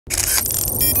Hey,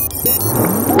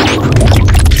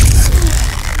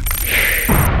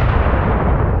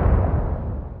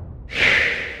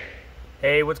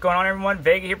 what's going on everyone?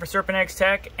 Vega here for SerpentX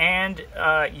Tech, and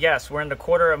yes, we're in the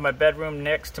corner of my bedroom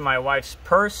next to my wife's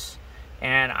purse,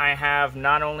 and I have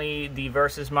not only the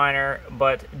Versus miner,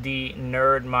 but the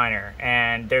NerdMiner,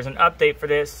 and there's an update for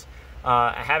this.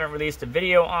 I haven't released a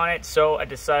video on it, so I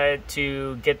decided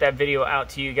to get that video out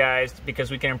to you guys because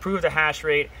we can improve the hash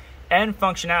rate and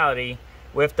functionality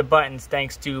with the buttons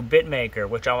thanks to BitMaker,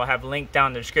 which I will have linked down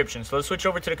in the description. So let's switch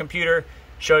over to the computer,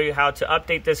 show you how to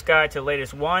update this guy to the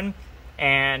latest one,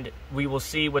 and we will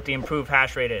see what the improved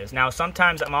hash rate is. Now,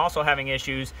 sometimes I'm also having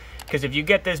issues because if you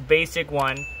get this basic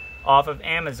one off of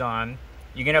Amazon,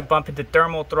 you're going to bump into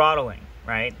thermal throttling,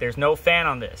 right? There's no fan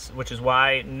on this, which is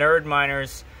why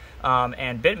NerdMiners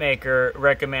and BitMaker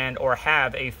recommend or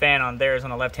have a fan on theirs on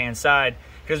the left-hand side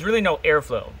because there's really no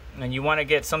airflow. And you want to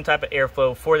get some type of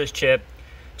airflow for this chip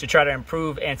to try to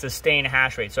improve and sustain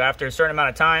hash rate. So after a certain amount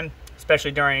of time,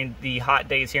 especially during the hot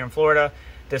days here in Florida,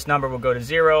 this number will go to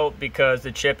 0 because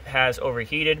the chip has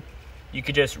overheated. You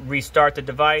could just restart the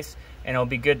device and it'll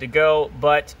be good to go,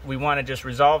 but we want to just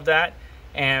resolve that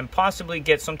and possibly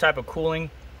get some type of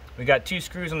cooling. We got 2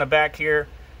 screws on the back here.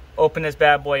 Open this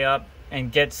bad boy up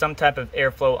and get some type of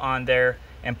airflow on there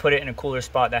and put it in a cooler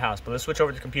spot in the house. But let's switch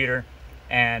over to the computer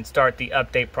and start the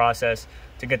update process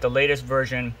to get the latest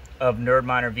version of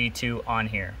NerdMiner V2 on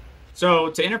here. So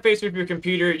to interface with your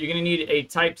computer, you're going to need a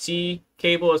Type-C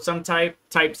cable of some type,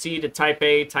 Type-C to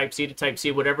Type-A, Type-C to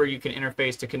Type-C, whatever you can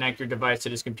interface to connect your device to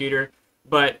this computer.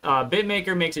 But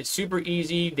BitMaker makes it super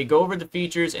easy. They go over the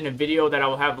features in a video that I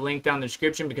will have linked down in the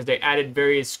description because they added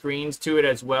various screens to it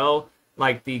as well,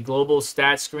 like the global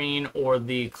stat screen or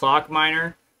the clock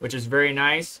miner, which is very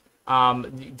nice.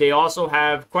 They also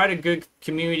have quite a good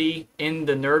community in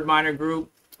the NerdMiner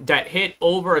group that hit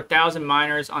over 1,000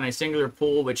 miners on a singular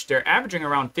pool, which they're averaging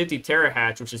around 50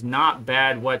 terahash, which is not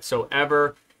bad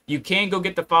whatsoever. You can go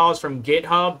get the files from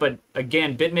GitHub, but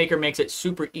again, BitMaker makes it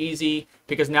super easy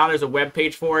because now there's a web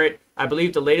page for it. I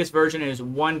believe the latest version is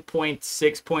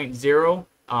 1.6.0.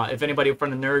 If anybody from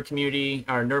the nerd community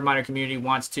or NerdMiner community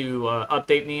wants to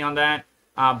update me on that.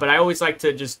 But I always like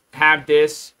to just have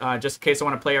this just in case I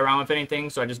want to play around with anything.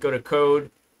 So I just go to code,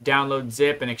 download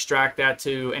zip, and extract that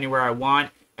to anywhere I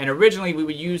want. And originally we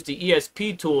would use the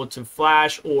ESP tool to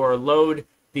flash or load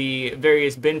the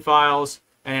various bin files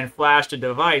and then flash the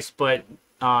device. But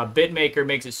BitMaker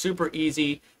makes it super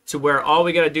easy to where all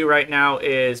we got to do right now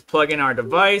is plug in our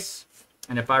device.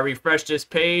 And if I refresh this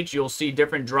page, you'll see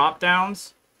different drop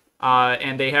downs.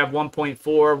 And they have 1.4,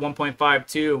 1.52,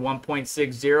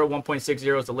 1.60.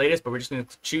 1.60 is the latest, but we're just going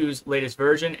to choose latest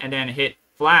version and then hit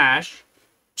flash.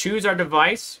 Choose our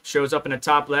device. Shows up in the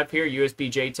top left here,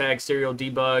 USB JTAG, serial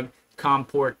debug, COM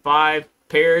port 5,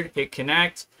 paired, hit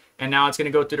connect. And now it's going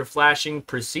to go through the flashing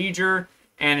procedure.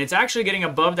 And it's actually getting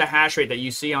above the hash rate that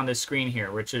you see on this screen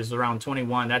here, which is around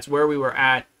 21. That's where we were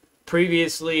at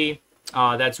previously.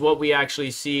 That's what we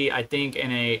actually see, I think,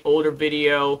 in an older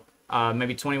video.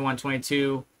 Maybe 21,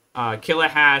 22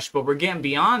 kilohash, but we're getting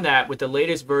beyond that with the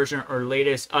latest version or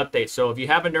latest update. So if you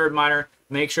have a NerdMiner,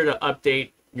 make sure to update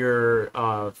your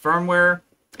firmware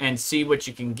and see what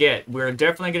you can get. We're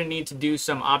definitely going to need to do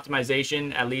some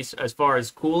optimization, at least as far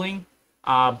as cooling,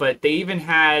 but they even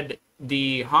had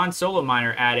the Han Solo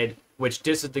miner added, which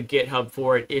this is the GitHub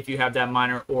for it if you have that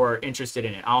miner or interested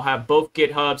in it. I'll have both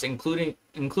GitHubs,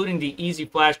 including the Eazy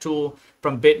Flash tool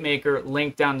from BitMaker,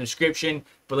 linked down in the description.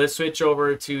 But let's switch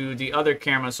over to the other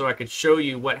camera so I could show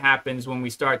you what happens when we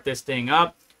start this thing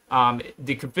up.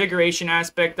 The configuration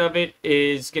aspect of it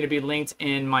is going to be linked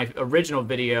in my original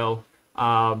video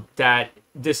that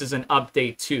this is an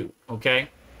update to, okay?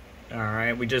 All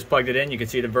right, we just plugged it in. You can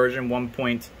see the version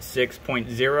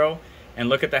 1.6.0, and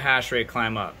look at the hash rate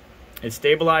climb up. It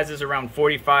stabilizes around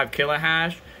 45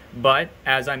 kilohash, but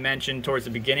as I mentioned towards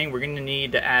the beginning, we're going to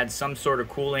need to add some sort of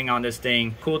cooling on this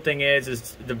thing. Cool thing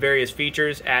is the various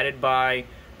features added by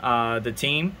the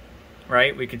team,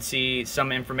 right? We could see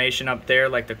some information up there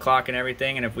like the clock and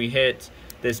everything, and if we hit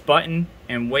this button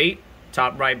and wait,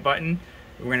 top right button,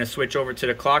 we're going to switch over to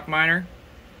the clock miner.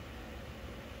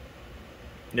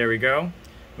 There we go.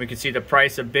 We can see the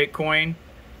price of Bitcoin.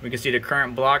 We can see the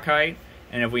current block height,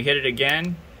 and if we hit it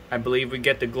again, I believe we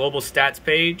get the global stats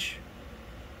page.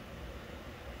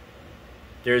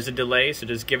 There's a delay, so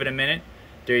just give it a minute.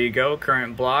 There you go,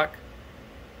 current block.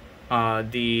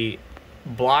 The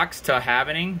blocks to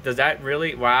happening, does that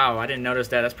really? Wow, I didn't notice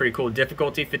that. That's pretty cool.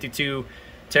 Difficulty 52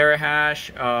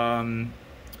 terahash,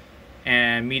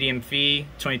 and medium fee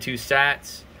 22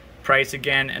 sats. Price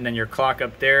again, and then your clock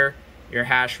up there. your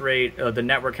hash rate, the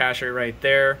network hash rate right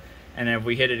there. And then if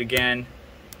we hit it again,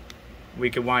 we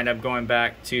could wind up going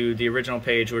back to the original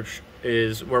page, which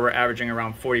is where we're averaging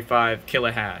around 45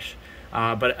 kilohash.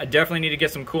 But I definitely need to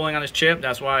get some cooling on this chip.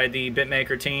 That's why the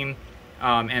BitMaker team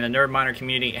and the NerdMiner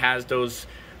community has those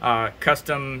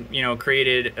custom,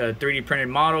 created 3D printed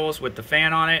models with the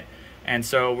fan on it. And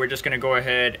so we're just going to go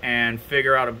ahead and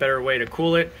figure out a better way to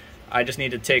cool it. I just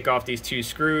need to take off these 2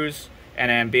 screws and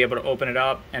then be able to open it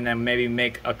up and then maybe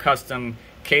make a custom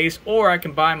case, or I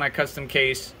can buy my custom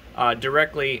case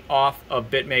directly off of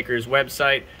BitMaker's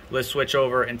website. Let's switch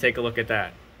over and take a look at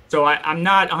that. So I'm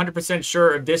not 100%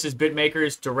 sure if this is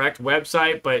BitMaker's direct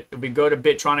website, but if we go to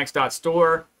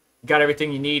bitronics.store, got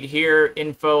everything you need here,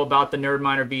 info about the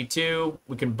NerdMiner V2.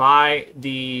 We can buy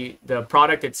the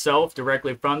product itself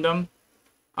directly from them,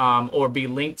 or be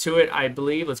linked to it, I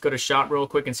believe. Let's go to shop real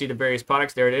quick and see the various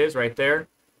products. There it is right there.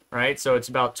 Right, so it's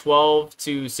about 12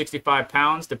 to 65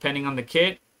 pounds depending on the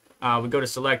kit. We go to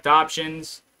select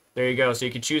options. There you go. So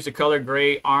you can choose the color: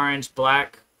 gray, orange,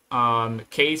 black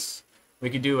case. We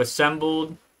could do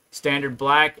assembled, standard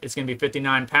black. It's going to be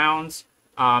 59 pounds.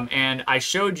 And I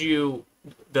showed you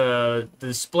the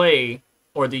display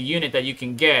or the unit that you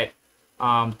can get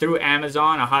through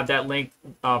Amazon. I'll have that link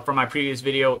from my previous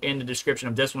video in the description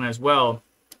of this one as well,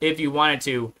 if you wanted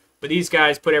to. But these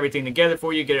guys put everything together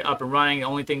for you, get it up and running. The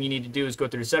only thing you need to do is go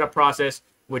through the setup process,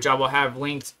 which I will have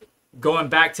linked going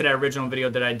back to that original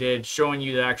video that I did showing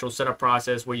you the actual setup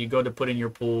process where you go to put in your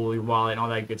pool, your wallet, and all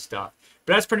that good stuff.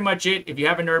 But that's pretty much it. If you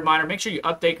have a NerdMiner, make sure you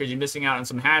update because you're missing out on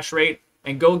some hash rate.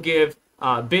 And go give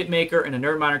BitMaker and the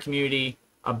NerdMiner community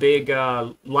a big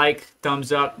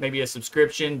thumbs up, maybe a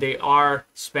subscription. They are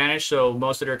Spanish, so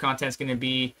most of their content is going to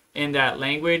be in that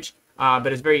language.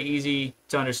 But it's very easy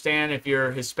to understand if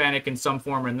you're Hispanic in some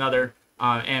form or another,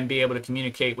 and be able to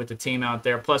communicate with the team out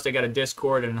there. Plus, they got a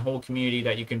Discord and a whole community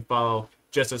that you can follow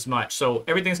just as much. So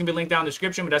everything's going to be linked down in the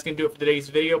description, but that's going to do it for today's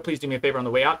video. Please do me a favor on the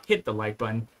way out. Hit the like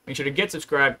button. Make sure to get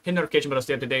subscribed. Hit the notification bell to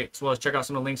stay up to date, as well as check out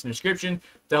some of the links in the description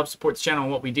to help support the channel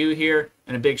and what we do here.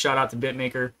 And a big shout out to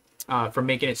BitMaker for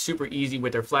making it super easy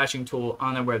with their flashing tool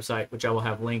on their website, which I will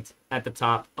have linked at the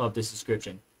top of this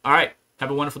description. All right.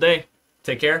 Have a wonderful day.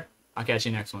 Take care. I'll catch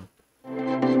you next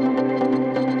one.